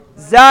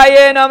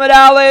Zayin Amud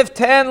Aleph,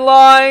 10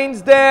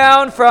 lines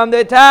down from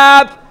the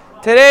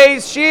top.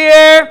 Today's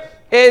shiur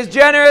is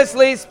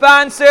generously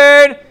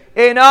sponsored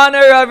in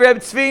honor of Reb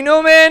Tzvi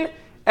Newman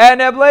and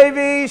Reb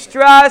Levi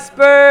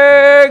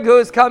Strasberg,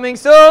 who's coming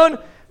soon.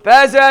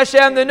 Be'ezras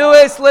Hashem, the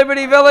newest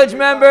Liberty Village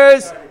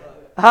members.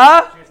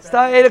 It's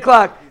 8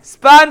 o'clock.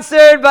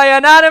 Sponsored by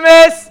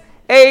Anonymous.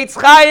 Eitz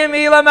Chaim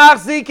Ila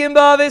Machzikim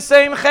Ba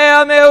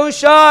V'Seimchea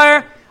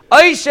Meushar.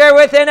 Oisher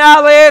with an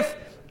Aleph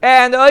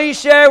and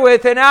Oisher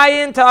with an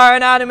Ayin to our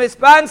anonymous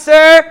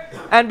sponsor.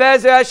 And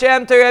Be'ezras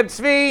Hashem to Reb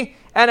Tzvi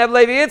and Reb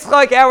Levi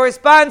Yitzchak, our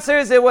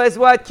sponsors. It was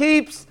what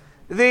keeps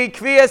the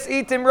Kviyas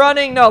Itim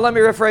running. No, let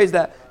me rephrase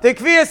that. The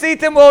Kviyas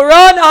Itim will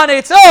run on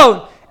its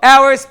own.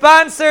 Our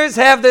sponsors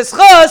have the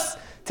schus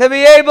to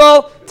be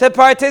able to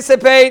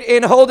participate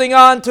in holding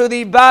on to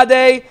the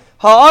Badei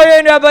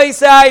Ha'aron Rabbi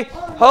Isai.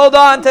 Hold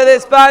on to the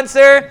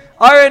sponsor.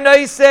 Aron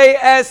Noisei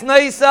Es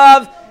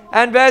Noisav.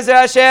 And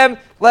Be'ezras Hashem,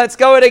 let's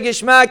go to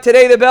Gishmak.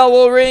 Today the bell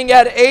will ring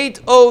at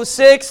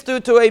 8:06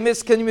 due to a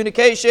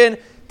miscommunication.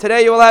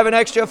 Today you will have an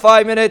extra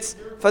 5 minutes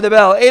for the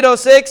bell.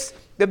 8:06,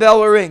 the bell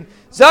will ring.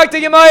 Zak to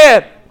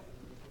Gemara.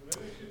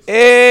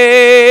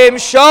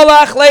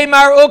 Sholach le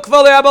Mar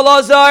Ukva le Rabbi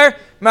Lazar.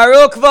 Mar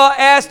Ukva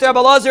asked Rabbi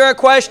Lazar a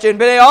question.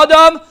 B'nei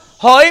Adam,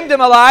 ha'im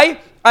demalai.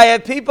 I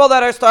have people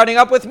that are starting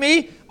up with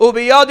me.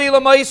 Ubiyadi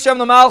l'moishem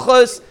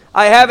l'malchus.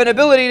 I have an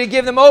ability to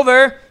give them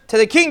over to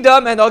the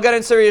kingdom, and they'll get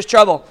in serious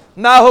trouble.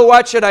 Mahu,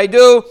 what should I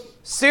do?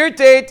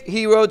 Sirtet,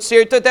 he wrote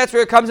Sirtut. That's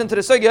where it comes into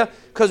the sugya,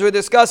 because we're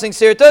discussing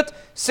Sirtut.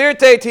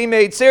 Sirtet, he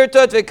made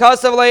Sirtut,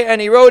 v'kasavle, and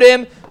he wrote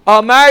him,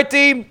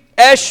 Amarti,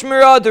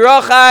 Eshmira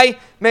drachai,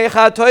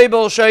 mechatoi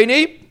bol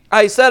shayni.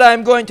 I said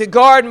I'm going to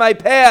guard my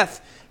path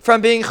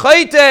from being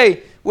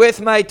chayte with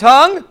my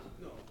tongue.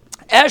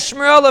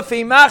 Eshmira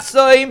lefi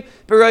machsoim,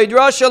 b'roid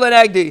roshel and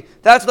agdi.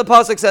 That's what the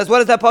pasuk says. What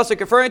is that pasuk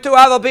referring to?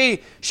 I will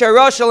be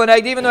sheroshel and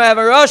agdi, even though I have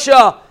a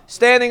rasha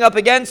standing up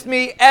against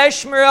me.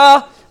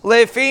 Eshmira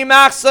lefi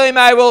machsoim,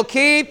 I will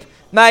keep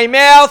my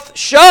mouth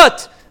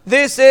shut.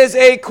 This is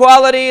a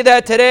quality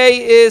that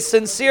today is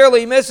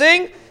sincerely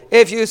missing.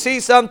 If you see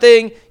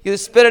something, you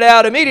spit it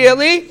out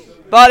immediately.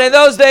 But in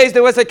those days,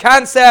 there was a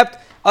concept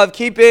of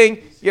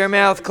keeping your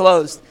mouth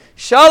closed.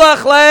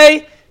 Shalach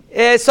le.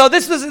 So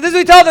this is what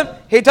he told him.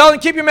 He told him,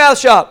 keep your mouth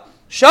shut.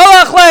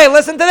 Shalach le.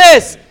 Listen to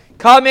this.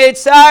 Kamid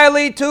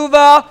sarli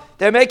tuva.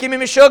 They're making me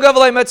mishugav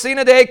le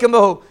matzina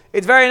deikamu.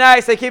 It's very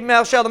nice. They keep my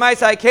mouth shut. The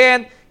mice, I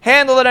can't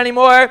handle it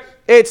anymore.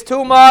 It's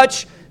too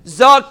much.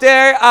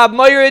 Zokter ab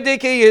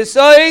moyrediki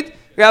yisoid.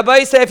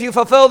 Rabbi said, if you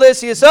fulfill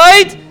this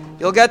yisoid,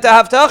 you'll get the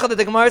haftacha that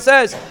the Gemara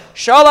says.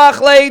 Shalach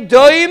le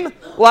doim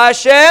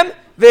lashem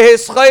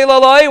v'hischay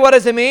laloi. What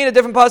does it mean? A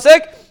different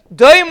pasuk.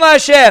 Doim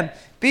lashem.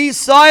 Be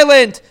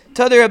silent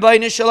to the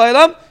Rabbeinu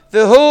Shalom.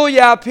 V'hu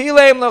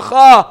yapilem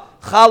lecha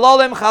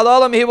chalolim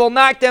chalolim. He will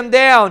knock them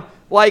down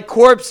like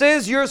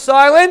corpses. You're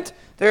silent.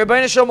 The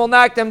Rabbeinu Shalom will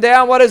knock them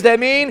down. What does that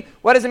mean?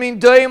 What does it mean?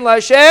 Doim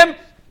lashem.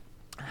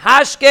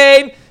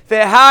 Hashkem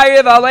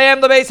v'hayev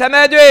aleim lebeis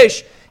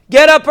hamedrash.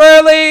 Get up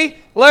early,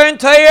 learn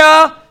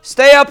Torah,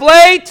 stay up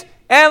late,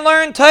 and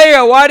learn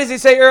Torah. Why does he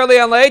say early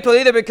and late? Well,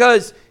 either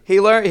because he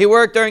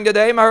worked during the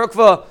day. Mar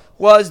Ukva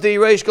was the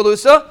Reish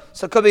Galusa,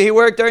 so it could be he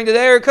worked during the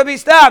day, or it could be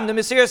Stam, the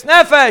Mesiras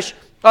Nefesh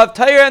of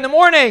Torah in the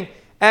morning,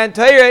 and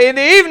Torah in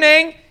the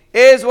evening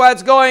is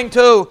what's going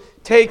to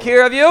take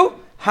care of you.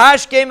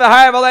 Hashkem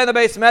v'hayev aleim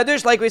lebeis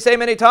hamedrash, like we say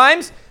many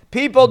times,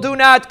 people do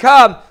not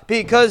come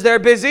because they're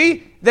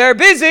busy. They're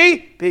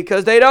busy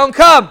because they don't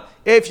come.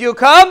 If you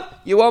come,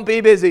 you won't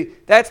be busy.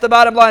 That's the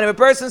bottom line. If a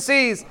person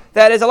sees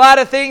that there's a lot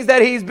of things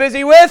that he's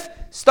busy with,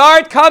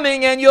 start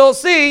coming and you'll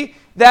see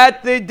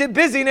that the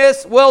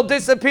busyness will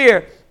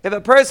disappear. If a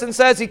person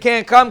says he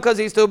can't come because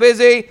he's too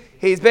busy,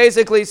 he's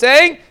basically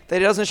saying that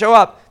he doesn't show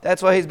up.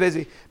 That's why he's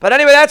busy. But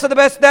anyway, that's what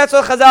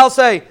Chazal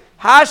say.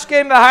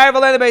 Hashkem v'hayev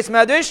aleim lebeis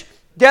hamedrash.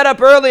 Get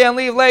up early and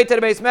leave late to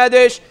the Beis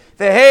Medrash.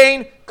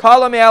 V'hein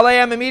kalam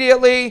aleim,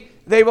 immediately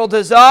they will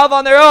dissolve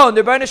on their own.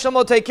 The Rebbeinu Shalom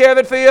will take care of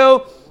it for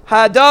you.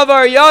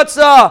 Hadavar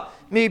yatsa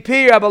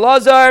mipi Rabbi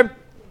Lazar.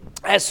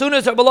 As soon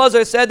as Rabbi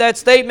Lazar said that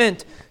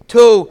statement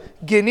to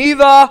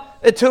Geniva,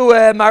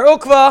 to Mar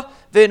Ukva,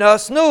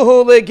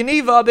 v'nasnuhu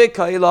leGeniva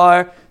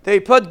b'kailar. They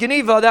put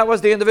Geniva, that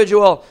was the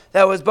individual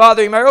that was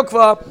bothering Mar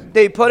Ukva,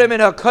 they put him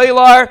in a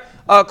kailar.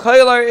 A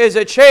kailar is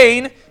a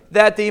chain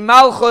that the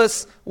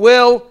Malchus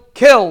will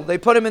kill. They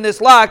put him in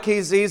this lock.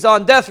 He's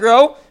on death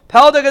row.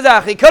 Pel de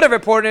Gazach. He could have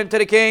reported him to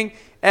the king,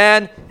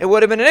 and it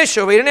would have been an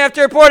issue. He didn't have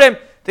to report him.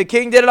 The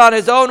king did it on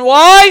his own.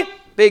 Why?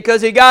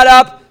 Because he got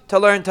up to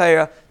learn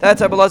Torah.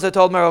 That's what Belazar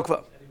told Mar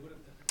Ukva.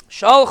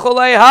 Shal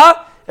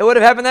Chuleiha. It would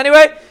have happened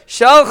anyway.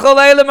 Shal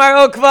Chulei le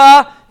Mar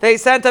Ukva. They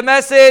sent a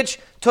message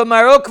to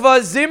Mar Ukva.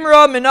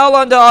 Zimra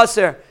minalon da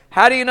aser.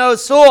 How do you know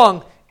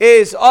song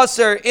is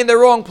aser in the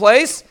wrong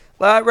place?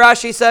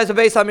 Rashi says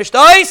based on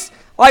Mishtais,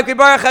 like we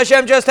Baruch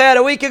Hashem just had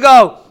a week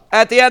ago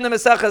at the end of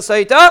Masechah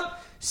Saita.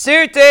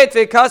 Sirtet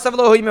v'kasav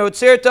lo hu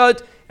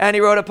sirtot. And he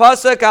wrote a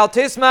pasuk, Al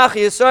Tismach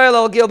Yisrael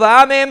El Gil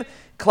Ba'amim.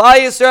 Klal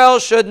Yisrael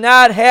should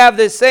not have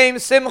the same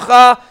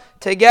simcha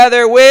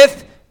together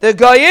with the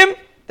Goyim.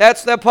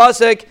 That's the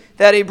pasuk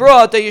that he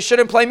brought, that you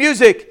shouldn't play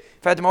music.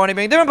 In fact, why don't you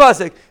bring a different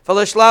pasuk?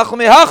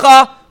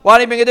 Why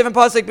don't you bring a different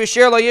pasuk?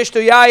 B'shir lo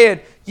yishtu yayin,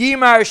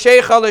 yimar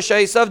shecha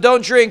l'sheisav.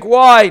 Don't drink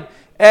wine.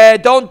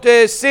 Don't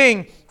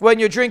sing when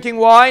you're drinking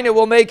wine. It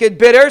will make it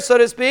bitter, so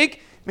to speak.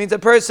 It means a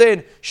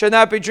person should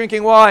not be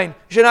drinking wine,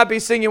 should not be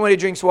singing when he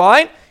drinks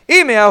wine.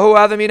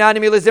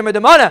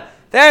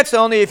 That's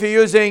only if you're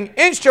using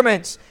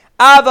instruments.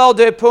 Aval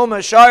de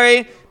puma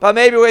shari, but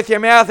maybe with your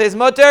mouth is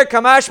mutter.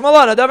 Kamash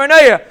malana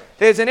davar.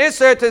 There's an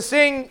isser to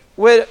sing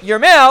with your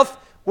mouth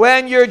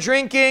when you're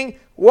drinking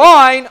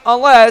wine,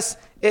 unless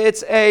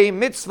it's a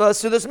mitzvah,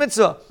 sudas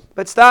mitzvah.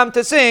 But stam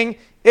to sing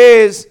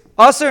is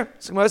aser.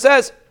 So what it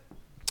says.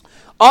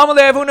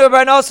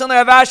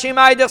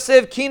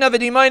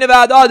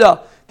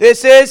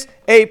 This is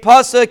a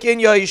pasuk in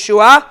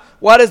Yeshua.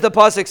 What is the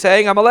pasuk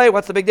saying? Amalei,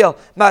 what's the big deal?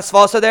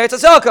 Masvasa there, it's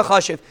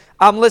a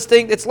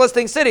it's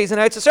listing cities in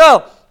Eretz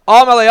Yisrael.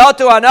 Amalei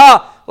atu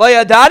ana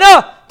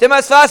layadana.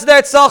 Demasvasa there,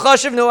 it's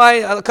chashiv. No,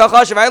 I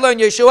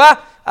learned Yeshua.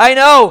 I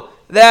know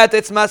that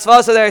it's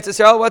masvasa there, it's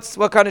Yisrael.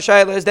 What kind of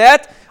shayla is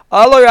that?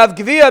 Allah Rav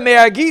Gvia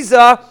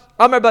Me'agiza,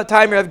 Amar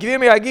Batayim Rav Gvia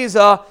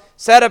Me'agiza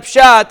set up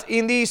shot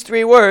in these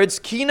three words: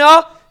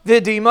 Kina,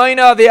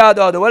 V'dimayna,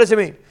 V'adada. What does it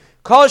mean?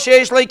 Kol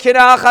sheish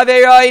le'kina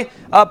chaverai.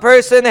 A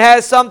person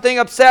has something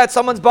upset,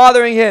 someone's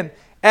bothering him,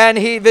 and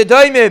he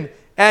v'doimim,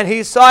 and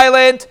he's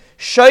silent.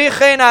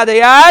 Sheichen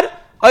adayad,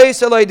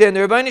 oisaloi din. The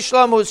Rebbeinu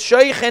Shalom, who's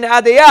sheichen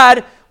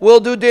adayad, will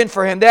do din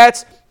for him.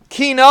 That's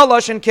kina,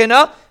 lashon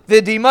kina.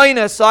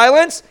 V'dimayna,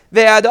 silence.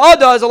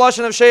 V'adada is a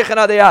lashon of sheichen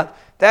adayad.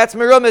 That's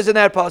Merumas in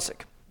that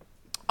pasuk.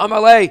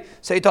 Amalei,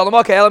 say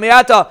Talamaka,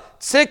 Elamiata,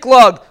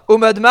 Tziklog,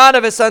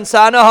 Umadmana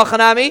v'Sansana,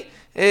 Hachanami.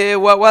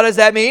 What does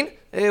that mean?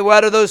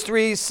 What are those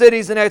three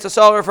cities in Eretz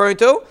Yisrael referring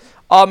to?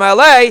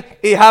 Amalei,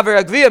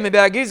 Ihaver Agvia,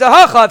 Mibeagiza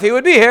Hacha, if he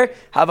would be here,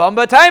 Havam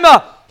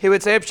Bataima, he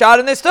would say a pshat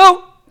in this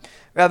too.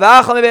 Rav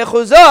Acham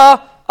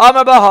Bechuza,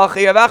 Amar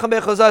Bahachi, Rav Acham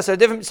Bechuza said a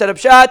different set of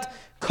pshat.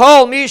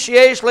 Kol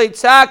Mishiesh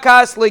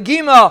Leitzakas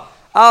Legima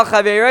Al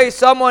Chaverei,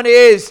 someone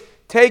is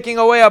taking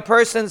away a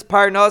person's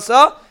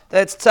parnasa.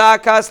 That's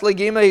tzakas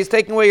legima. He's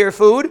taking away your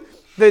food.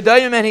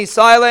 V'dayim, and he's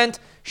silent.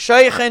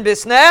 Sheichin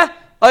b'sneh.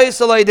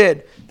 Oisalei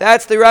did.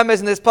 That's the remez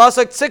in this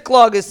pasuk.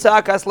 Tziklog is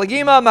tzakas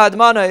legima.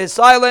 Madmana is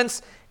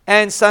silence.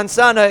 And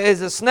sansana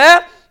is a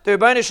sneh. The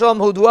Rebbeinu Shalom,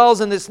 who dwells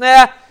in the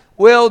sneh,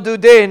 will do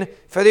din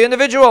for the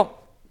individual.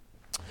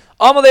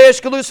 Amalei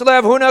Eshkalus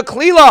Rav Huna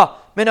Klila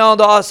min al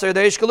da aser.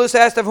 The Eshkalus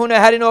asked Rav Huna,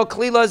 how do you know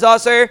Klila is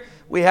aser?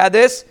 We had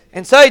this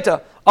in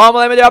Saita.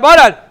 Amalei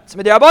Mediabanan. It's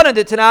Mediabanan.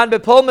 The Tanan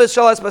bepol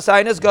mishalas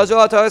basainas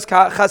gazul ataras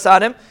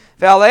chasanim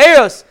ve'al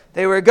eros.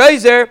 They were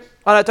geyser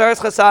on ataras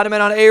chasanim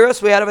and on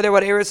eros. We had over there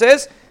what eros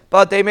is,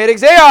 but they made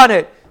exer on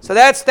it. So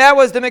that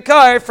was the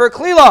mikar for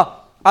Klila.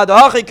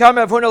 Adahachi kam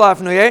Rav Huna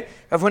lafnuye.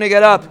 Rav Huna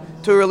get up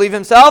to relieve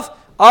himself.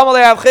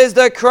 Amalei Rav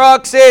Chizda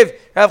kraksiv.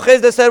 Rav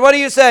Chizda said, "What are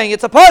you saying?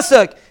 It's a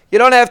pasuk. You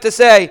don't have to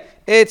say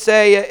it's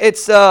a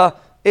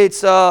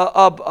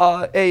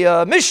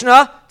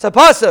mishnah. It's a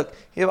pasuk.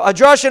 You have a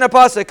drush and a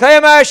pasuk.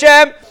 Kayam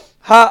Hashem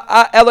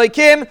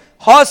ha-Elokim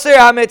haser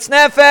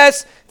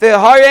ha-mitznefes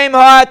v'harem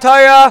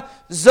ha-atara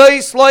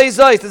zois loy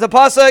zois. There's a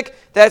pasuk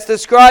that's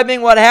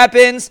describing what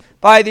happens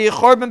by the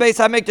Chorban Beis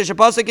HaMikdash. A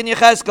pasuk in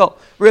Yecheskel.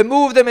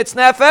 Remove the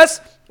mitznefes,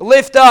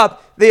 lift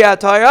up the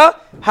atara,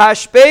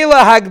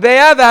 hashpela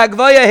hagbeya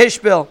v'hagvaya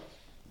hishpil.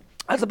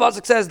 As the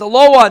pasuk says, the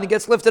low one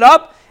gets lifted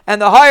up and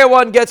the higher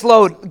one gets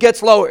lowered.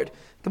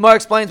 The Gemara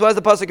explains what is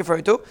the pasuk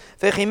referring to.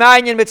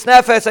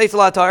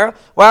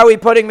 Why are we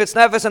putting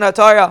mitznefes and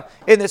atara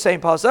in the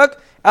same pasuk?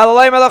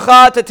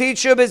 To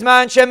teach you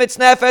bisman shem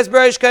mitznefes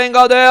b'reish kain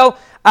gadol,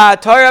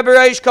 atara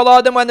b'reish kol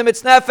adam. When the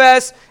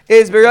mitznefes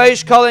is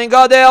b'reish kain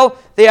gadol,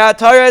 the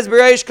atara is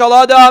b'reish kol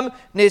adam.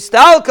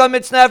 Nistalka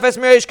mitznefes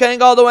b'reish kain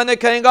gadol. When the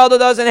kain gadol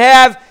doesn't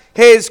have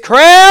his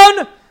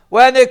crown,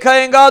 when the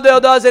kain gadol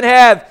doesn't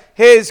have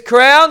his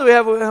crown, we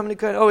have how many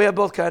kain? Oh, we have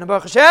both kain.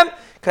 Baruch Hashem.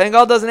 Kain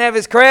Gadol doesn't have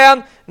his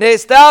crown.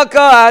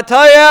 Nestalka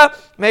ataya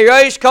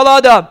meirosh kol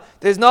adam.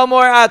 There's no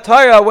more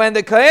ataya when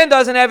the kain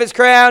doesn't have his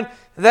crown.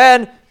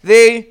 Then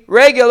the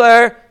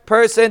regular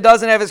person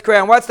doesn't have his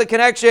crown. What's the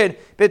connection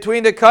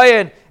between the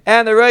kain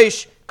and the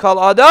reish kol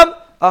adam?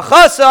 A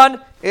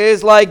chasan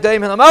is like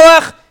daim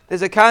halamalach.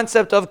 There's a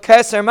concept of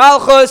keser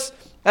malchus.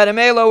 At a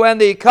mela, when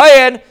the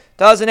kain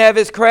doesn't have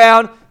his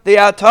crown, the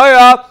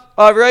ataya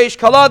of reish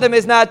kol adam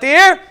is not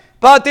there.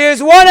 But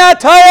there's one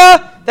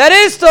ataya that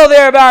is still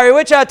there, Barry.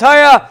 Which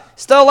ataya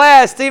still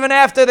lasts even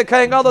after the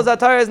Kohen Gadol's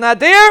ataya is not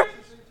there?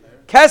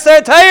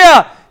 Keser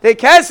Taya. The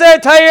Keser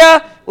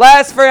Taya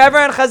lasts forever,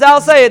 and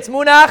Chazal say it's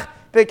munach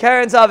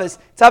b'keren zavis.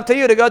 It's up to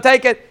you to go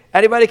take it.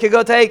 Anybody can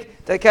go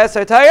take the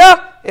Keser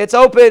Taya. It's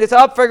open. It's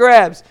up for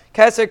grabs.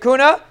 Keser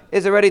Kuna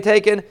is already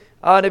taken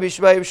on Nabi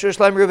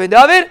Shushlaim Reuven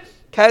David.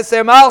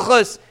 Keser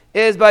Malchus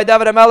is by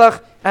David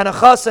HaMelech, and a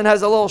chasen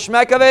has a little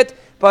shmek of it.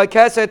 But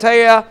Keser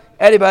Taya,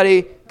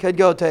 anybody could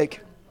go take.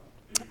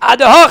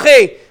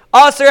 Adahachi,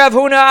 Aser Rav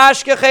Huna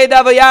Ashkechei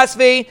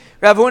Davayasvi.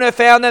 Rav Huna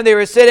found them. They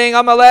were sitting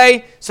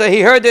Amalei. So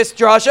he heard this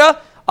drasha.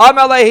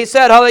 Amalei, he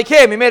said,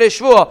 Halikim, he made a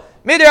shvua.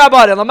 Midir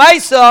Rabbanan.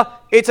 Lamaisa,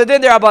 it's a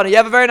din Rabbanan. You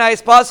have a very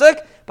nice pasuk,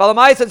 but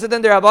Lamaisa, it's a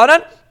din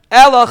Rabbanan.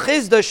 Ela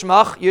Chizda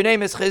Shmach, your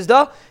name is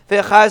Chizda.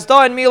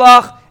 V'chazda and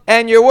Milach,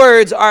 and your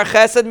words are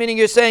chesed, meaning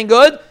you're saying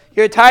good.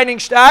 You're tithing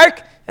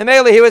stark. And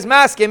mainly he was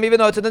masking, even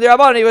though it's a din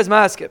Rabbanan, he was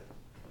masking.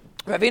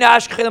 Ravina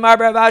Ashkechil Mar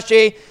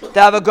Ravashi, to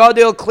have a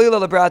Gadil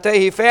Klila Lebrate.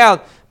 He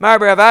found Mar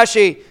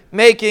Ravashi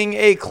making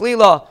a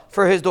Klila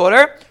for his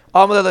daughter. You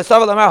don't hold it as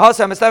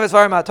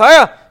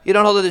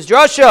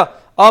drasha.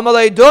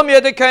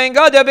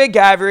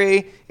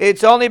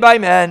 It's only by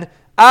men.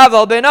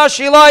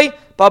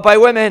 But by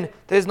women,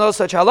 there's no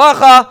such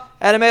halacha.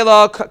 And a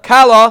mela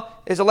kala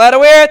is allowed to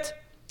wear it.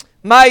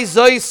 My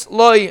zois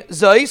loy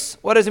zois.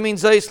 What does it mean,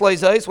 zois loy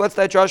zois? What's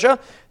that drasha?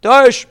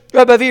 Darsh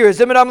Rabavir.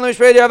 Zimidam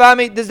Lishmei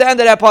Ravami. This is the end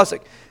of that pasuk.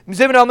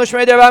 Zimidam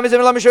Lishmei Ravami.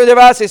 Zimidam Lishmei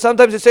Ravasi.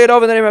 Sometimes you say it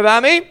over in the name of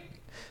Ravami.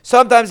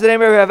 Sometimes the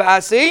name of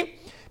Ravasi.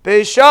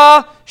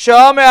 Beisha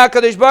Shamer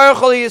HaKadosh Baruch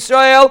Hu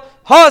Yisrael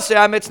Haser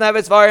HaMitznav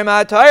Etzvarim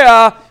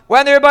HaTorah.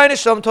 When the Rebbeinu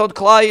Shalom told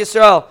Klal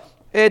Yisrael,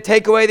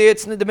 take away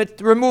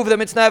remove the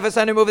mitznafes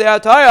and remove the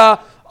Torah.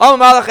 Am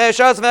Malach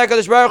Yeshas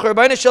HaKadosh Baruch Hu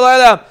Rebbeinu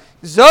Shalom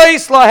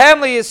Zois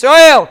Lahem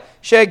LiYisrael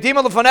She'ekdim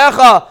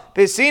Lefanecha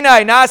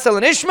B'Sinai Nasel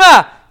and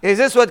Ishma. Is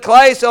this what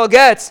Klal Yisrael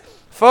gets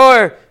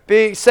for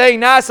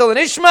saying Nasel and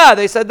Ishma?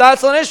 They said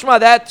Nasel and Ishma.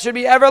 That should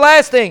be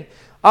everlasting.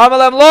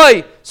 Amalam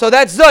loy. So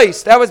that's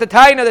Zois. That was the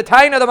taina. The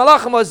taina of the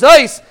Malachim was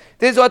Zois.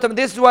 This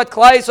is what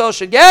Klal Yisrael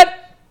should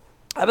get.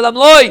 Amalam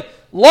loy.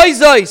 Loy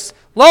Zois.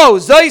 Lo.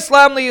 Zois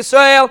lam li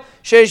Yisrael.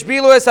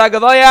 Sheishbilu es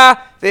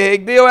hagavaya.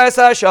 Vehigbiu es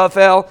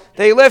hashafel.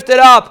 They lifted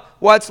up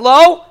what's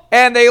low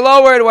and they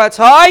lowered what's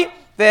high.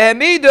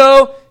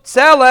 Vehemidu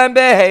tselem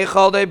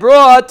beheichal. They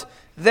brought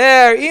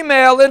their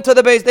email into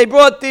the base. They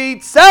brought the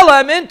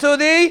tselem into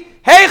the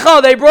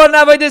heichal. They brought an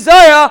avodah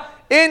zarah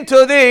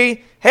into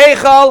the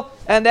heichal.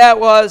 And that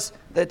was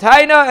the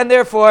taina, and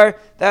therefore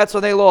that's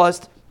when they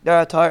lost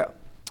their Torah.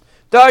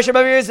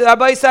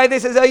 Rabbi said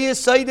this is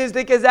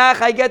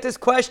I get this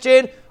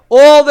question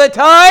all the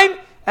time,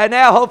 and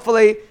now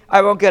hopefully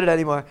I won't get it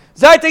anymore.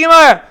 What does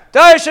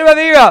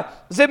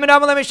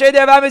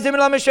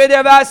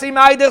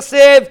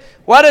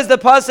the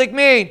pasuk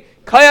mean?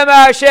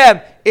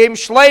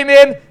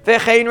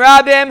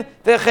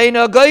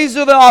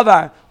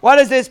 What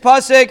is this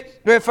pasuk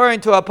referring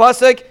to? A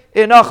pasuk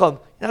in Nachum.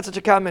 Not such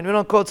a common. We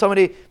don't quote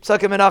somebody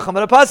psukim in Nachum,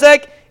 but a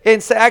pasuk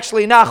in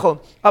actually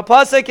Nachum. A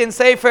pasuk in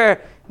Sefer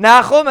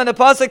Nachum, and the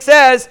pasuk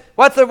says,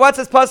 what's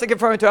this pasuk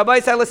referring to? Rabbi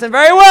said, listen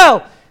very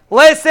well.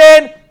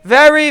 Listen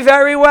very,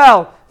 very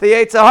well. The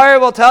Yetzer Hara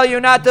will tell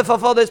you not to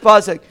fulfill this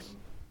pasuk.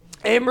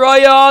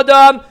 Imroya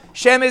Adam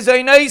Shem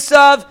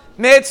Izoinaisav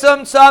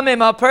Mitzum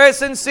Tzamim. A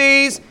person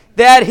sees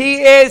that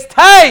he is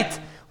tight.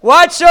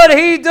 What should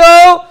he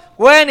do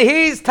when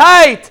he's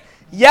tight?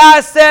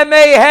 Yaseh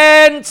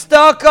mehen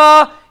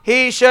tzedakah.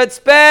 He should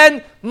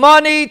spend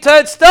money to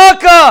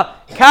tzedakah.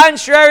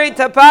 Contrary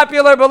to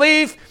popular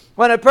belief,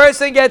 when a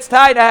person gets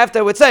tight, I have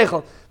to with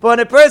seichel. But when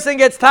a person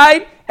gets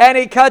tight and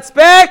he cuts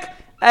back,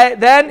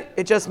 then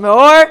it's just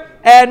more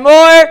and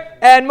more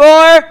and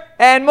more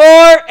and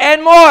more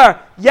and more.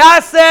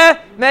 Yaseh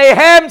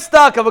mehem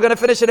tzedakah. We're going to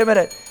finish in a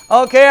minute.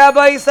 Okay,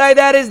 Rabbi Yisai,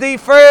 that is the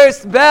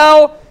first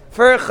bell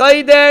for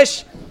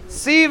Chodesh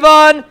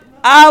Sivan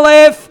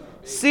Aleph.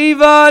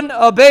 Sivan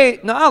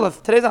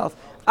Aleph. Today's Aleph.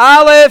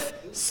 Aleph.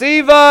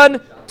 Sivan,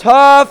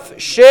 Tov,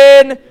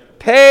 Shin,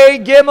 Pei,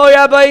 Gimel,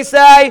 Rabbi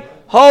say.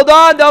 Hold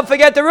on, don't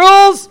forget the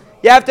rules.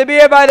 You have to be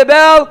here by the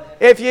bell.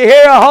 If you're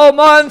here a whole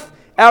month,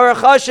 our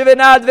Chashiv and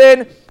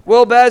Advin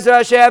will, Be'ezra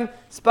Hashem,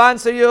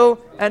 sponsor you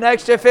an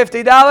extra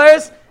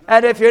 $50.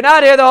 And if you're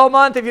not here the whole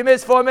month, if you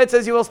miss 4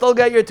 mitzvahs, you will still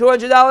get your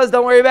 $200.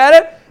 Don't worry about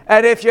it.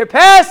 And if you're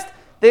past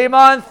the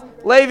month,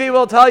 Levi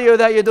will tell you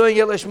that you're doing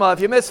it Lishma. If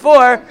you miss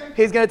 4,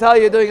 he's going to tell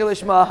you you're doing it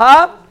Lishma.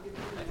 Huh?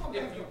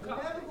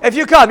 If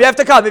you come, you have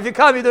to come. If you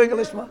come, you're doing a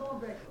lishma.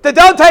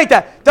 Don't take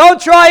that. Don't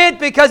try it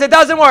because it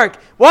doesn't work.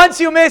 Once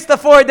you miss the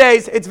 4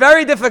 days, it's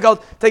very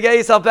difficult to get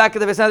yourself back to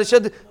the business.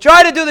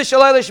 Try to do the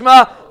shalai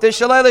lishma. The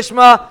shalai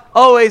lishma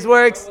always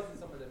works.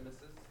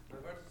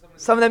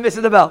 Some of them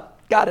misses the bell.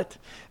 Got it.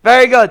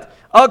 Very good.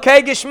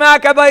 Okay,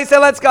 Gishmak, Abba, say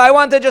let's go. I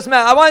wanted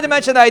to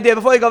mention the idea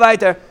before we go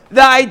weiter.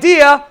 The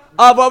idea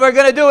of what we're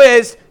going to do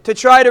is to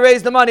try to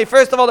raise the money.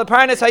 First of all, the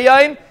Parnas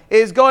Hayayim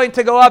is going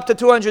to go up to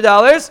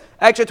 $200,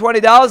 extra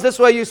 $20. This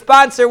way you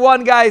sponsor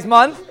one guy's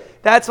month.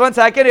 That's 1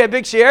 second. A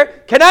big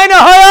share. Kanai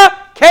Nahara,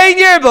 Kain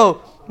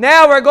Yirbu.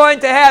 Now we're going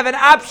to have an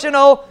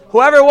optional,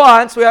 whoever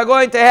wants, we are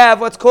going to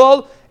have what's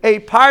called a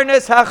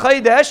Parnas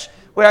HaChodesh.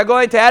 We are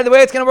going to add, the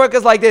way it's going to work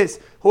is like this.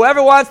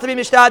 Whoever wants to be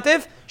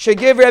Mishtatif should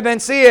give Reb Ben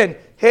Sion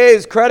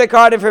his credit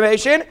card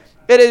information.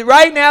 It is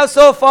right now,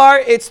 so far,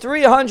 it's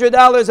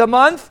 $300 a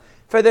month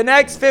for the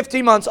next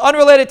 15 months.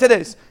 Unrelated to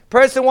this.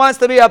 Person wants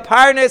to be a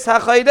Parnas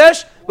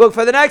HaChodesh. Look,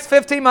 for the next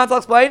 15 months, I'll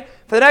explain.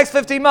 For the next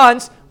 15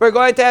 months, we're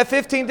going to have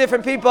 15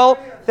 different people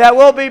that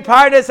will be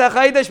Parnas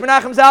HaChodesh.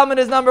 Menachem Zalman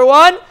is number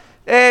 1.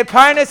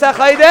 Parnas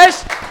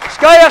HaChodesh.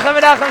 Shkoyach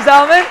Menachem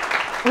Zalman.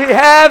 We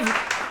have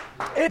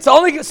It's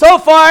only so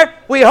far.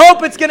 We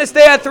hope it's going to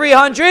stay at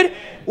 300.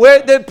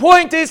 Where the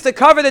point is to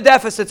cover the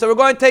deficit. So we're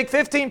going to take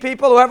 15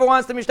 people. Whoever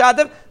wants to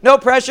mishtatev, no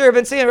pressure. Rabbi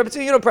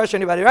Tzien, you don't pressure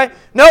anybody, right?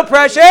 No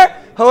pressure.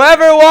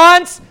 Whoever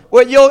wants,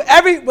 that's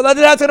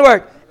going to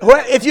work.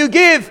 If you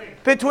give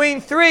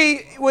between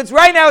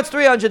right now it's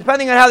 300,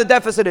 depending on how the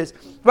deficit is.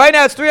 Right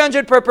now it's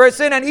 300 per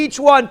person, and each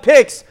one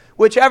picks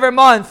whichever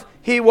month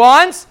he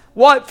wants.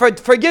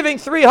 For giving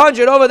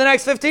 300 over the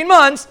next 15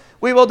 months,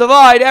 we will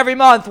divide every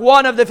month.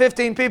 One of the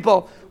 15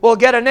 people will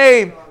get a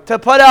name to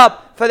put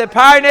up for the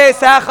Parnes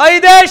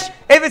HaChodesh.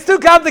 If it's too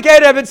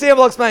complicated, Rabbi Tzien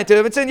will explain it to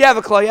you. Rabbi Tzien, you have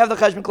a claw, you have the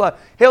Cheshbon claw.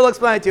 He'll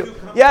explain it to you.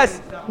 Yes.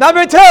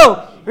 Number 2,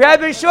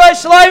 Rabbi Shua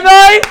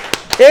Shloimeh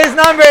is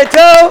number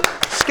 2.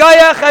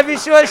 Shkoyach Rabbi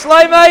Shua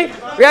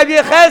Shloimeh. Rabbi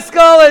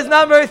Yecheskel is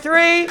number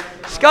 3.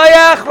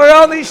 Shkoyach, we're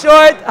only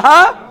short.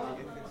 Huh?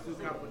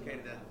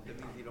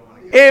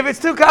 If it's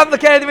too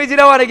complicated, it means you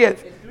don't want to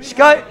give.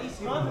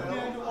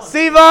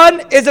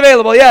 Sivan is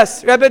available,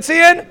 yes. Rabbi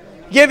Tzien,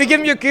 give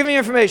him your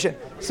information.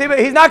 Sivan,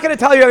 he's not going to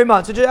tell you every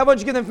month, so I want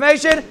you to give the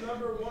information.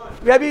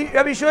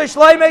 Rabbi Shua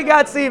Shloimeh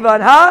got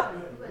Sivan, huh?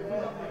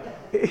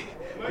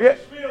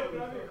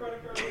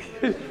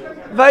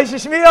 Vaisha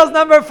Shmiel's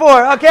number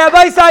 4. Okay,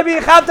 Abai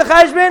Saibi Chav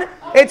Cheshbon.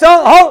 It's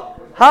all,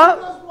 huh?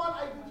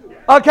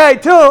 Okay,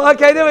 2.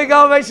 Okay, there we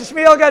go. Vaisha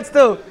Shmiel gets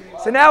 2.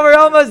 So now we're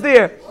almost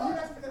there.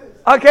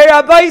 Okay,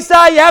 Rabbi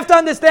Yisai, you have to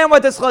understand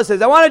what the schus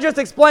is. I want to just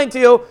explain to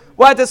you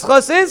what the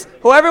schus is.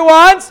 Whoever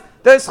wants,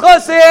 the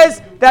schus is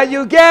that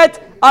you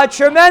get a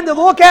tremendous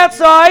look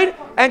outside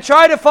and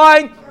try to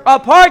find a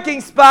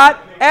parking spot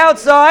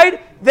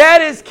outside.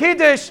 That is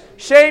Kiddush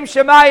Shem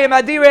Shemayim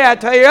Adirei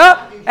HaTorah.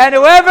 And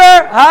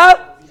whoever,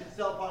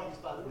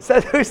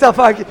 sell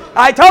parking.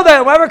 I told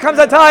them, whoever comes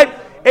on time,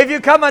 if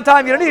you come on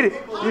time, you don't need it.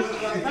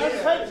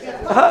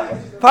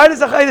 Parnas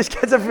HaChodesh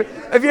gets a free.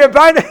 If you're a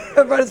Parnas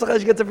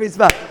HaChodesh gets a free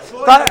spot.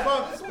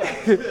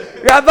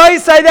 Rabbi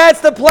say that's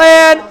the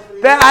plan,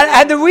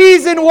 and the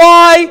reason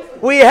why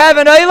we have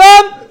an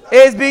Olam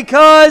is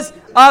because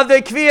of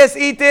the Kviyas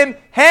Itim.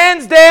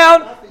 Hands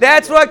down,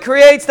 that's what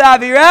creates the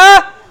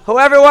Avirah.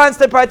 Whoever wants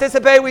to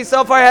participate, we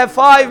so far have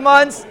 5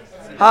 months.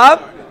 Huh?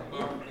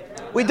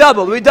 We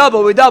doubled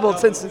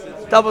since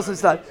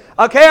that.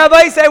 Okay,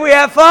 Rabbi say we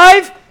have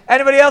 5.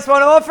 Anybody else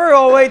want to offer,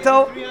 or wait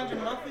till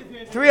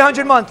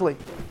 300 monthly?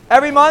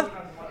 Every month?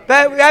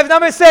 But we have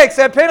number 6.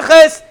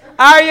 Pinchas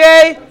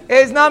Aryeh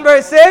is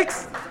number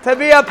 6 to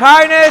be a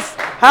Parnas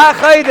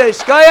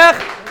HaChodesh.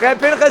 Koyach, Reb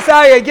Pinchas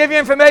Aryeh, give your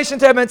information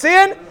to Rabbi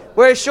Tzien.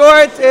 We're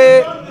short. No,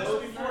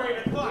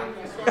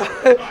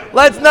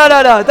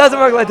 it doesn't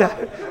work like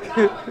that.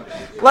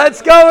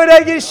 Let's go with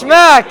a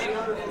Gishmak.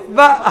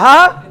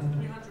 Huh?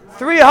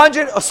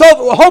 300.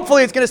 So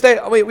hopefully it's going to stay.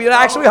 We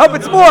actually hope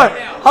it's more.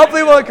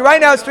 Hopefully, right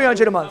now it's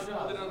 300 a month.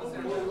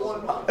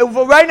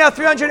 Right now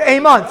 300 a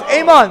month.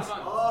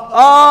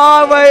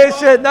 Oh wait,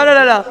 shit. No.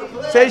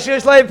 Say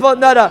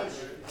no.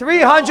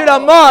 300 a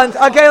month.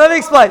 Okay, let me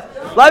explain.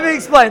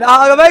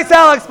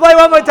 I'll explain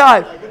one more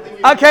time.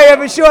 Okay,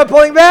 Rabbi Shua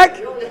pulling back.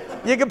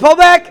 You can pull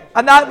back.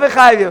 I'm not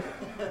mechayiv you.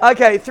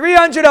 Okay,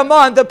 300 a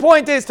month. The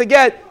point is to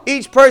get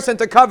each person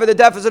to cover the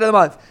deficit of the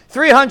month.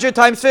 300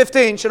 times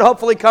 15 should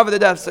hopefully cover the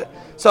deficit.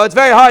 So it's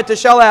very hard to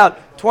shell out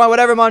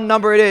whatever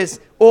number it is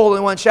all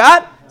in one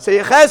shot. So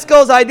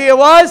Yecheskel's idea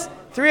was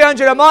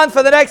 300 a month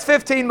for the next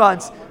 15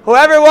 months.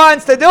 Whoever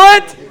wants to do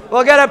it,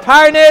 we'll get a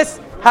Parnas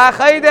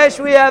HaChodesh.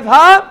 We have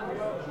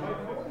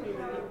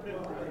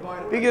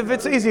If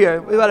it's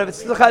easier,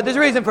 there's a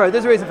reason for it.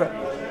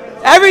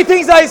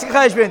 Everything's Isaac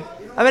Cheshbon.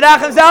 I mean,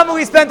 Menachem Zalman,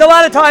 we spent a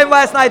lot of time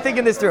last night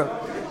thinking this through.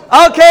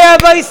 Okay,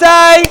 everybody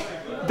say,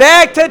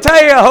 back to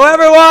Torah.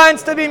 Whoever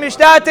wants to be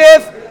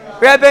Mishtatif,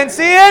 Rabbi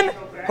Tzien,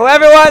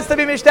 whoever wants to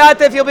be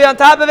Mishtatif, you'll be on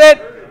top of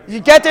it. You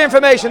get the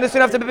information. This you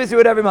don't have to be busy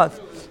with every month.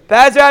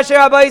 Be'ez Rashi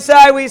Rabbi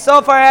Yisai, we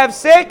so far have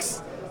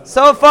 6.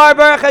 So far,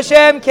 Baruch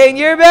Hashem, Kein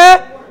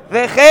Yirbe,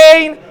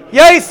 V'chein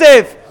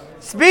Yosef.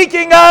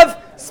 Speaking of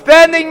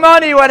spending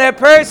money, when a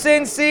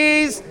person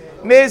sees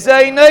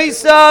Mizay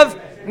Noisav,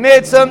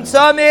 Mitzum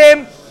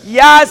Tzamim,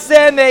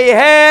 Yasem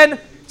Ehen,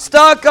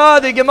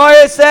 Tzedakah, the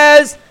Gemara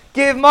says,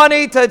 give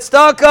money to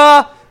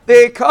Tzedakah,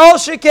 the Kol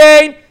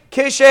Shekain,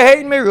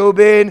 Kishehein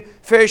Merubin.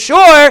 For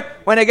sure,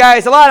 when a guy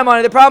has a lot of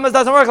money, the problem is it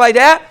doesn't work like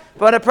that.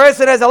 But when a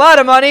person has a lot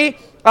of money,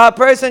 a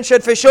person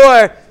should for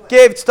sure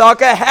give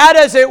tzedakah. How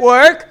does it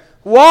work?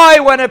 Why,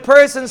 when a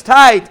person's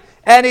tight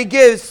and he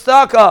gives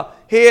tzedakah,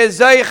 he is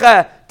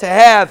zeicha to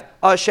have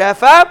a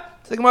shefa?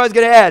 So the Gemara is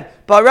going to add.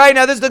 But right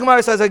now, this is the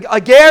Gemara says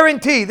a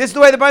guarantee. This is the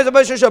way the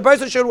person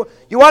should.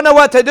 You want to know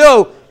what to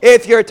do.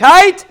 If you're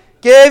tight,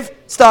 give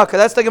tzedakah.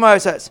 That's the Gemara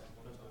says.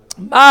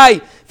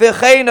 My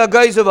v'chein no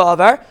goyzu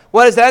v'avar.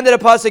 What does the end of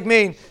the pasuk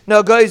mean?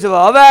 No goyzu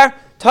v'avar.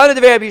 Tana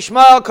de Rabbi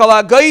Yishmael kol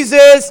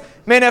ha-goyzes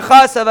min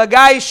nechasav. A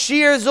guy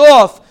shears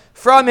off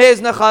from his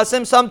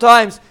nechasim.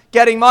 Sometimes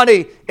getting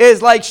money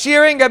is like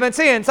shearing. I've been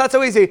seeing it's not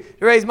so easy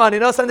to raise money.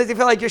 No, sometimes you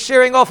feel like you're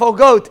shearing off a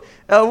goat,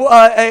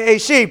 a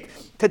sheep,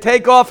 to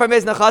take off from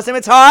his nechasim.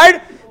 It's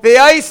hard.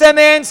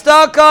 V'yaisemin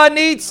staka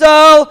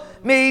nitzol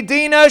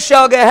Medina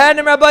shall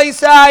Gehenim Rabbi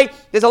Yisai.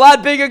 There's a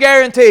lot bigger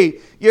guarantee.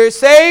 You're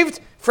saved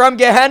from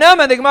Gehenim,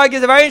 and the Gemara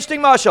gives a very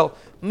interesting mashal.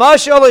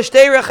 Mashal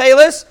Ishtei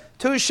Rechelis,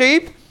 2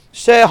 sheep,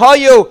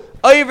 Shehayu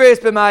Oivris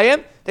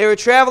B'mayim. They were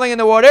traveling in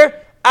the water.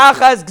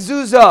 Achaz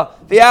Gzuza,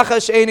 the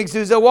Achaz She'ein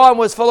Gzuza. One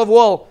was full of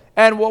wool,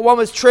 and one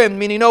was trimmed,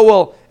 meaning no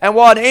wool, and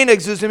one Ein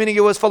Gzuza, meaning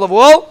it was full of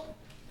wool.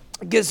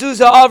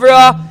 Gezuza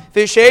Avra,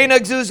 Vishein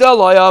Gzuza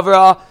Loy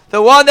Avra.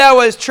 The one that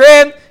was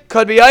trimmed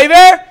could be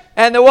Iver,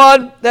 and the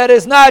one that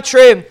is not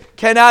trimmed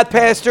cannot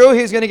pass through.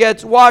 He's going to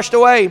get washed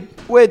away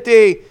with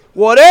the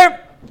water.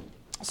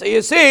 So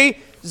you see,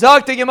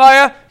 Zakti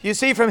Gemara, you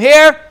see from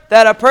here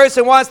that a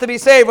person wants to be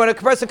saved. When a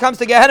person comes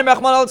to Gehenim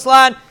Rachmana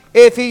Litzlan,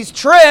 if he's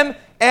trim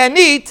and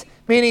neat,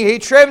 meaning he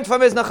trimmed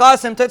from his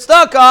Nechasim to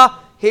Tzedakah,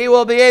 he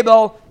will be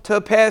able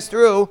to pass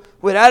through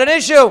without an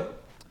issue.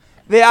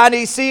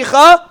 Ve'ani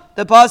Sicha,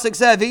 the pasuk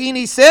said,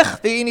 Ve'ini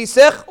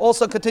Sich,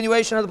 also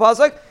continuation of the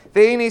pasuk.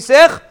 Ve'ini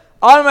Sich,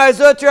 Amar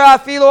Zutra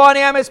Afilu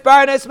Ani Amis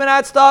Barnes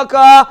Minat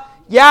Tzedakah,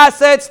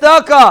 Yaset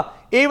Tzedakah.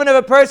 Even if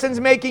a person's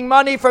making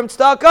money from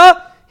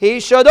tzedakah, he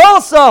should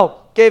also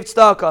give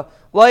tzedakah.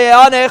 Lo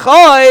ye'aneh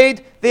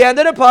chayid, the end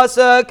of the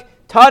pasuk,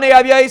 Tani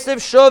Ab Yosef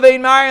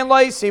Shuvein Marian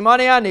Loisi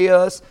Mani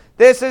Anius.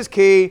 This is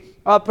key.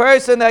 A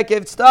person that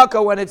gives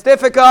tzedakah when it's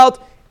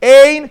difficult,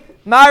 Ein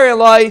Marian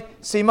Loi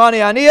Simani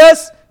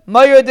Anius,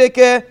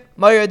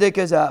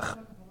 Mayurdike Zach.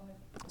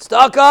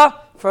 Tzedakah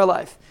for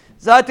life.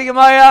 Zati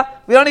Gemara,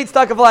 we don't need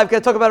tzedakah for life. We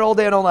can talk about it all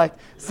day and all night.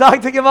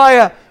 Zati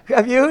Gemara,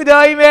 Rav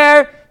Yehuda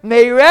Imer,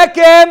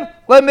 Meirekem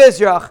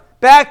leMizrach.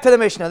 Back to the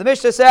Mishnah. The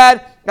Mishnah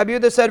said, Rabbi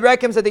Yehuda said,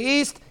 Rekem's at the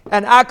east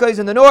and Akka is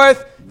in the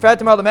north.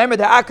 Remember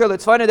the Akka,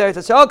 let's find it there.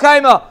 It's a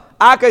Kaima.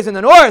 Akka is in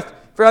the north.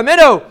 For a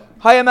minute,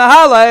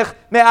 Hayamahalech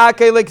me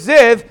Akka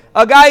lekziv.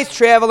 A guy's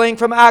traveling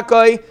from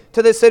Akka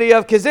to the city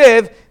of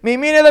Kiziv.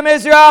 Mimina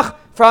leMizrach,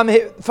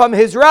 from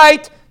his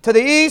right to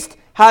the east.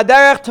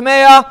 Haderech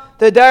Tmeya,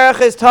 the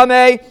derech is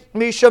Tameh,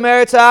 Mishum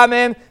Eretz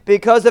Amim,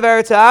 because of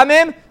Eretz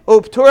Amim,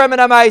 Uptura Min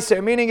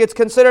HaMaiser, meaning it's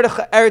considered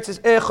Chutz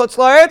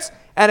La'eretz,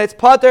 and it's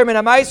Pater Min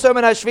HaMaiser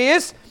Min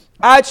HaShvius,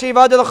 Ad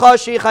Shivad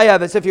L'Chashi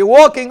Chayeves. If you're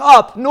walking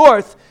up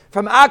north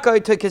from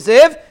Akkoi to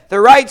Kiziv, the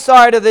right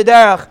side of the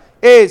derech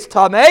is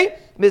Tameh,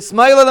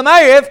 Mismaila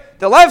L'Mayriv,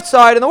 the left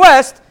side in the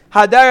west,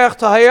 Haderech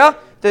Tahira,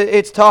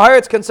 it's tahar,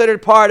 it's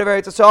considered part of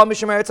Eretz Yisrael,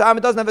 Mishum Eretz Amim,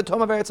 it doesn't have a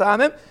tomb of Eretz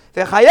Amim.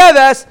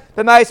 V'chayeves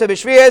b'maisa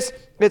b'shvius,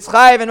 it's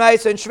chayev and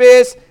maisa and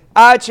shvius,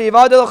 ad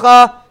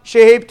shivadilcha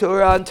shehib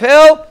tura,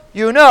 until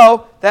you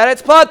know that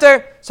it's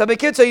pater. So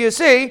b'kitzur, you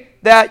see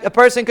that a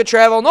person could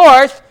travel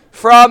north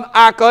from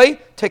Akkoi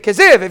to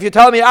Kiziv. If you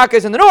tell me Akkoi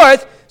is in the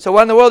north, so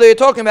what in the world are you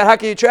talking about? How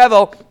can you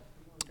travel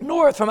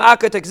north from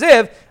Akkoi to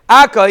Kiziv?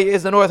 Akkoi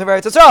is the north of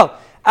Eretz Yisrael.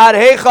 Ad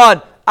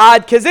Heichon,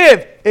 Ad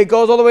Kiziv, it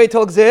goes all the way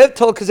till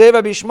Kiziv,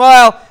 Rabbi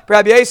Ishmael,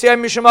 Rabbi Yossi,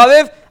 Mishum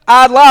Aviv,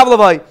 Ad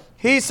Lavlavai.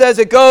 He says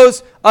it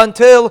goes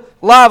until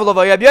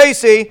Lavlavai. Rabbi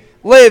Yossi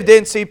lived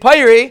in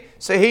Sipiri,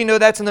 so he knew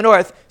that's in the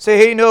north. So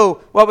he knew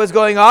what was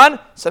going on.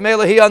 So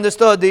Mela, he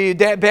understood the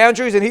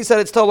boundaries, and he said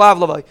it's till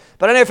Lavlavai.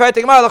 But anyway,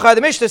 the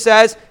Mishnah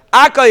says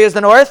Akkoi is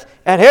the north,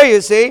 and here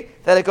you see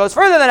that it goes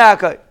further than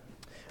Akkoi.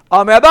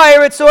 Rabbi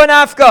Ritzua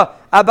Nafka.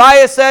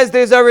 Abaya says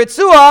there's a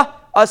Ritzua,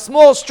 a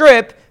small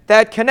strip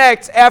that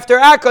connects after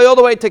Akkoi all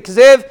the way to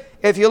Kiziv.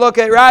 If you look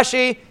at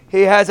Rashi,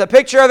 he has a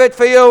picture of it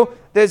for you.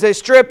 There's a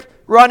strip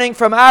running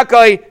from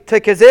Akkoi to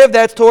Kiziv,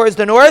 that's towards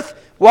the north.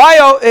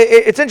 Why?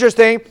 It's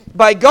interesting.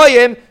 By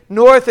Goyim,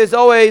 north is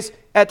always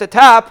at the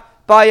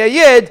top. By a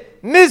Yid,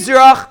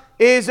 Mizrach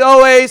is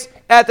always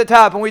at the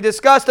top. And we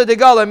discussed the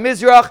Degalah,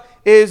 Mizrach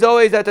is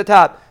always at the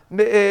top.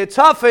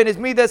 Tzafin is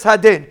Midas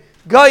Hadin.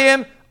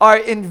 Goyim are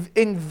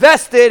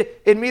invested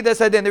in Midas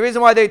Hadin. The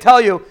reason why they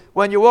tell you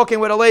when you're walking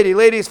with a lady,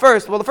 ladies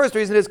first, well, the first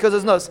reason is because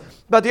it's nus.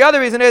 But the other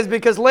reason is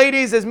because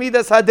ladies is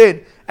Midas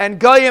Hadin. And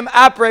Goyim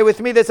operate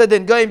with Midas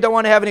Hadin. Goyim don't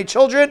want to have any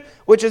children,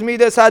 which is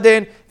Midas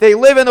Hadin. They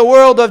live in the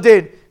world of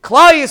Din.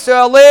 Klal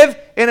Yisrael live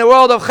in a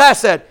world of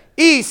Chesed.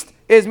 East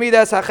is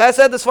Midas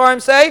HaChesed, the Sfarim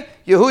say.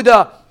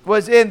 Yehuda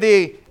was in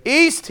the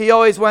east. He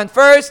always went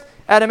first.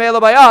 And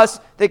Amela by us,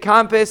 the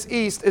compass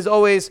east is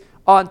always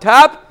on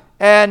top.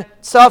 And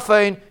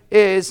Safin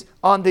is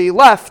on the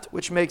left,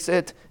 which makes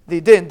it the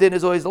Din. Din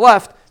is always the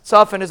left.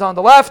 Safin is on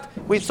the left.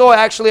 We saw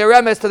actually a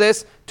remes to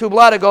this 2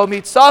 blot ago.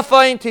 Meet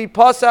Safin ti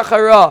pasach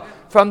hara.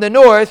 From the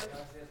north,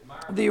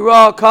 the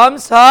Ra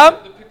comes. The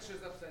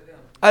picture's upside down.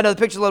 I know, the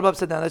picture's a little bit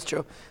upside down, that's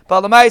true.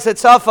 But Lamai said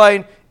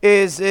Safin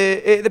is,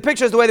 the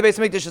picture is the way the Beis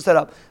Mikdash is set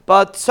up.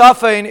 But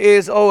Safin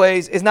is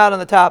not on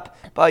the top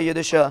by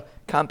Yidisha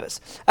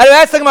compass. Anyway,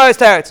 that's the Gemara's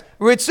teretz.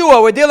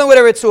 Ritzua, we're dealing with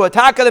a Ritzua.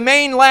 Taka, the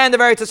main land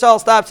of Eretz Yisrael,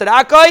 stops at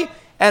Akkoi,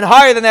 and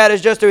higher than that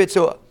is just a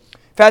Ritzua.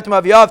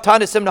 Fatima Aviyav,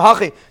 Tana Simna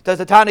Hachi. Does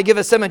the Tana give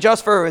a simon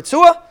just for a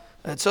Ritzua?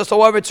 It's just a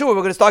one Ritzua. We're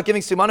going to start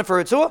giving simana for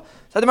a Ritzua.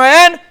 So the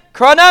Maran,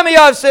 Kranami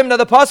Yav Simna,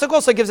 the Pasuk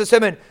also gives a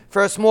simon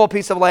for a small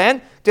piece of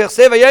land. There's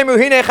a Chag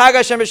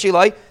in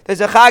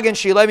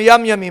Shilai,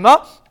 Miyam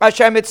Yamima,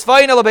 Hashem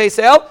Mitzvayna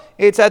LeBeisel,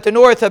 it's at the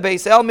north of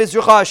Beisel,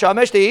 Mizrucha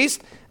Hashamesh, the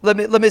east.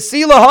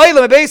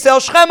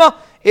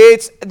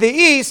 It's the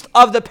east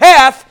of the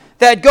path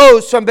that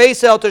goes from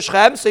Beis El to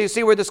Shechem. So you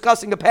see we're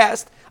discussing a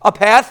path,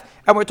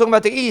 and we're talking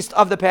about the east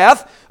of the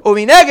path.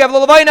 Uminegev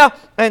l'Levaina,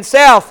 and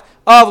south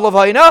of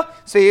Levaina.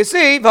 So you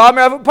see,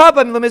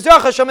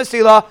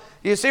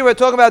 you see we're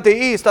talking about the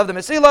east of the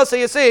Mesila. So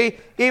you see,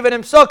 even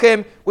in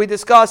Psukim, we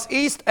discuss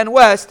east and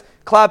west,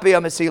 Klapi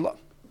Mesila.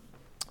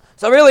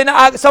 So really,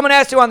 someone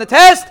asked you on the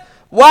test,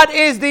 what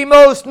is the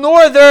most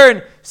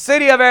northern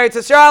city of Eretz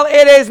Yisrael?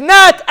 It is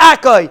not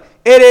Akai,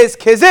 it is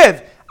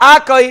Kiziv.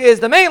 Akai is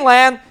the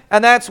mainland,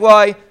 and that's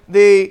why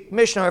the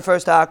Mishnah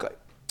refers to Akai.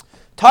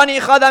 Tani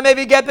Chada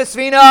Mevi Get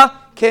Besvina,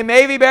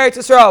 Kemevi Beretz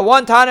Yisrael.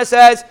 One Tana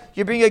says,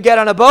 you bring a get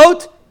on a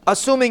boat,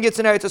 assuming it's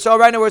in Eretz Yisrael.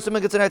 Right now we're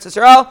assuming it's in Eretz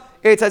Yisrael.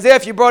 It's as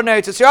if you brought an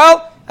Eretz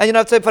Yisrael, and you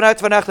don't have to say Panach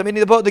Vanachta,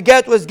 meaning the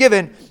get was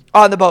given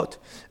on the boat.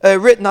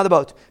 Written on the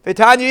boat. It's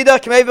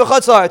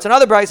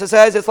another brisa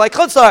says it's like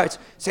Chutzlaretz.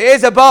 So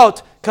is a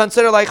boat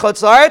considered like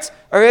Chutzlaretz,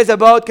 or is a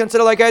boat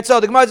considered like Eretz Yisrael?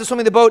 The Gemara is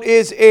assuming the boat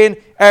is in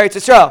Eretz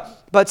Yisrael.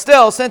 But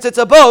still, since it's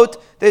a boat,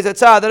 there's a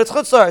tzad that it's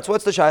Chutzlaretz.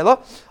 What's the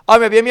shayla?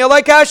 Rabbi Yirmiyah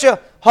like Kasha.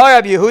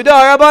 Rabbi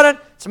Yehuda, Rabbanan.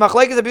 It's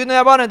Machlekes Rabbi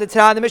Yehuda Rabbanan. The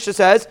Tanna, the Mishnah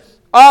says,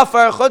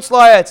 offer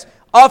Chutzlaretz,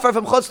 offer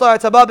from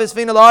Chutzlaretz above his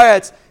Svina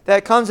La'aretz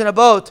that comes in a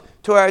boat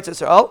to Eretz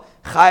Yisrael.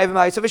 Chayiv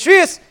ma'asav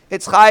v'shvius.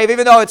 It's chayiv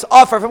even though it's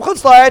offer from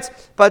Chutz La'aretz,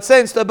 but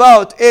since the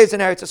boat is in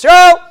Eretz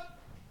Yisrael,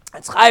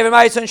 it's chayiv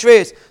ma'asav and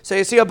shvius. So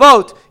you see a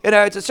boat in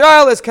Eretz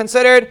Yisrael is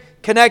considered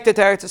connected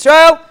to Eretz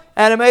Yisrael,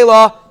 and in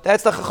Mela,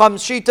 that's the Chacham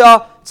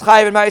Shita, it's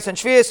chayiv ma'asav and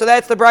shvius. So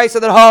that's the brisa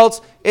that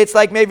holds it's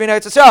like maybe in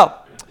Eretz Yisrael.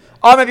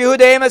 It's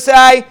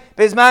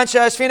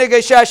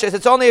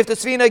only if the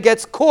Svina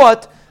gets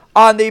caught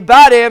on the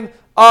bottom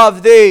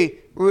of the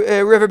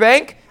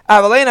riverbank.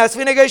 But if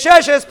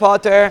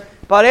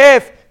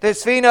the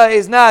Svina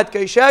is not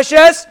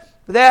Geisheshes,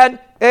 then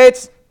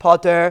it's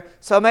Potter.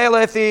 So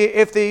Mela, if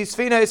the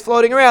Svina is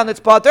floating around, it's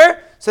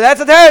Potter. So that's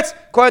the teretz.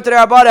 According to the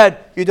Rabbanan,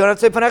 you don't have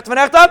to say Panech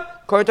Vanechtam.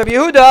 According to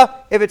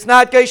Yehuda, if it's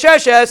not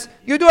Geisheshes,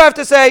 you do have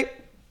to say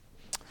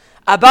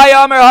Abai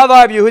Amar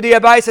Havar Yehudi.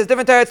 Abai says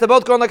different teretz. They're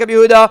both going like a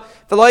Yehuda.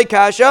 V'loi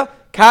Kasha.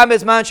 Kam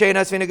is man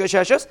sheina svina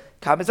gesheshes.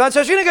 Kam is man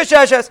svina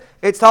gesheshes.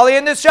 It's totally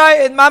in this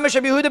shay. In Mamash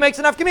Yehuda makes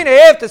enough community.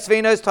 If the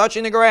svina is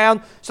touching the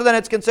ground, so then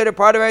it's considered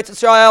part of Eretz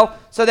Yisrael.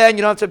 So then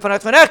you don't have to say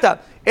panech vanechtam.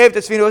 If the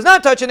svina is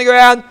not touching the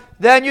ground,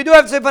 then you do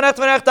have to say panech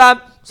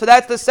vanechtam. So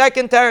that's the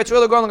second teretz.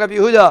 Really going like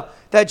Yehuda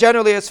that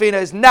generally a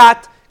svina is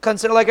not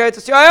considered like Eretz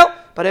Yisrael.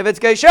 But if it's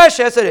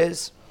gesheshes, it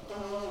is.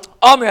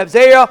 Amr Reb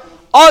Zera.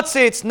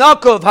 Otzitz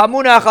nakov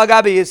hamunach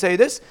agabi. You say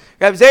this.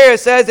 Reb Zera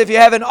says if you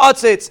have an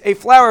otzitz, a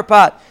flower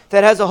pot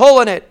that has a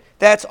hole in it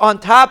that's on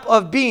top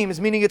of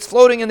beams, meaning it's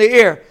floating in the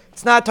air,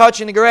 it's not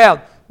touching the ground.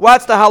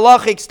 What's the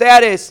halachic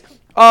status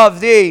of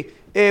the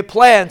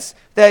plants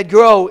that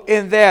grow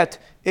in that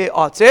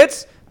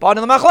otzitz? But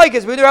in the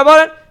machlekes,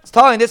 it's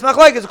telling this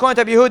machlekes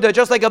according to Yehuda,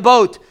 just like a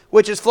boat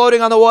which is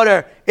floating on the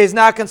water is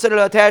not considered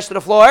attached to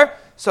the floor,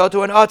 so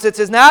to an otzitz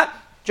is not.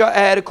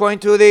 And according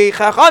to the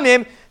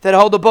chachamim that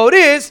hold the boat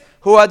is,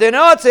 who are the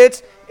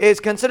otzitz is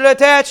considered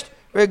attached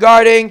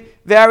regarding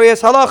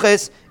various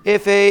halachas,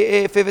 if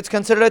it's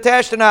considered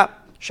attached or not.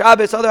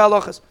 Shabbos, other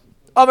halachas.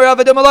 Amar Rav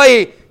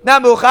Adamalai,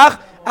 not muchach.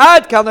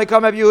 Ad kam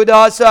lekam Rabbi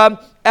Yehuda hasam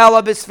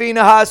ela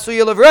b'sfina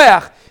ha'asuyil of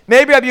reach.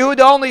 Maybe Rabbi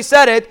Yehuda only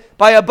said it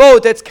by a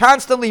boat that's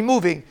constantly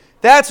moving.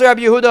 That's what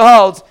Rabbi Yehuda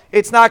holds.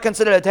 It's not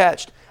considered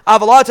attached.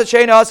 Avalat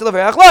sheina ha'asuyil of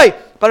reach.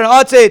 But an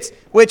otzitz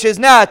which is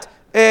not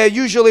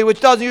which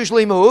doesn't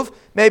usually move,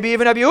 maybe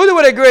even Rabbi Yehuda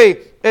would agree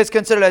is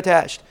considered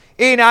attached.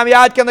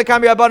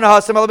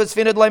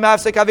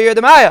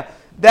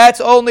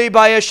 That's only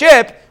by a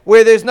ship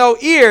where there's no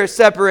ear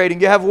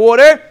separating. You have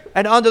water,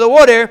 and under the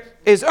water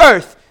is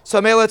earth.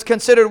 So maybe it's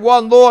considered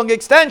one long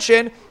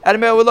extension, and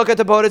maybe we look at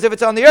the boat as if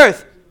it's on the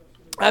earth.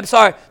 I'm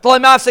sorry. There's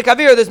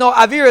no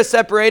avira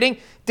separating.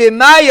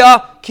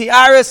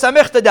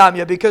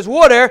 Because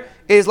water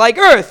is like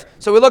earth.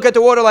 So we look at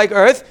the water like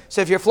earth.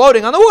 So if you're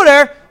floating on the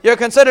water, you're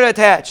considered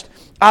attached.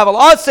 But an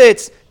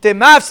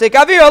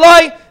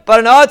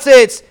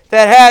otzitz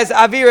that has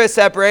avira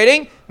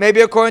separating,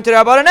 maybe according to the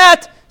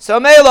Rabbanan, so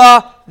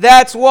Mela,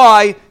 that's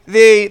why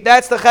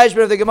that's the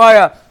cheshbon of the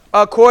Gemara.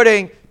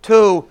 According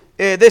to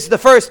this is the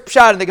first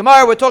shot in the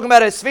Gemara. We're talking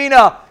about a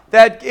svina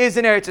that is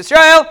in Eretz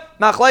Yisrael.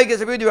 Machlekes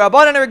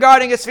Rabbanan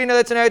regarding a svina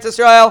that's in Eretz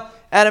Yisrael.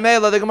 And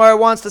Mela, the Gemara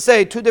wants to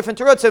say two different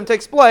terutzim to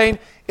explain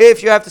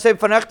if you have to say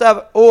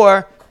panechtav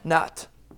or not.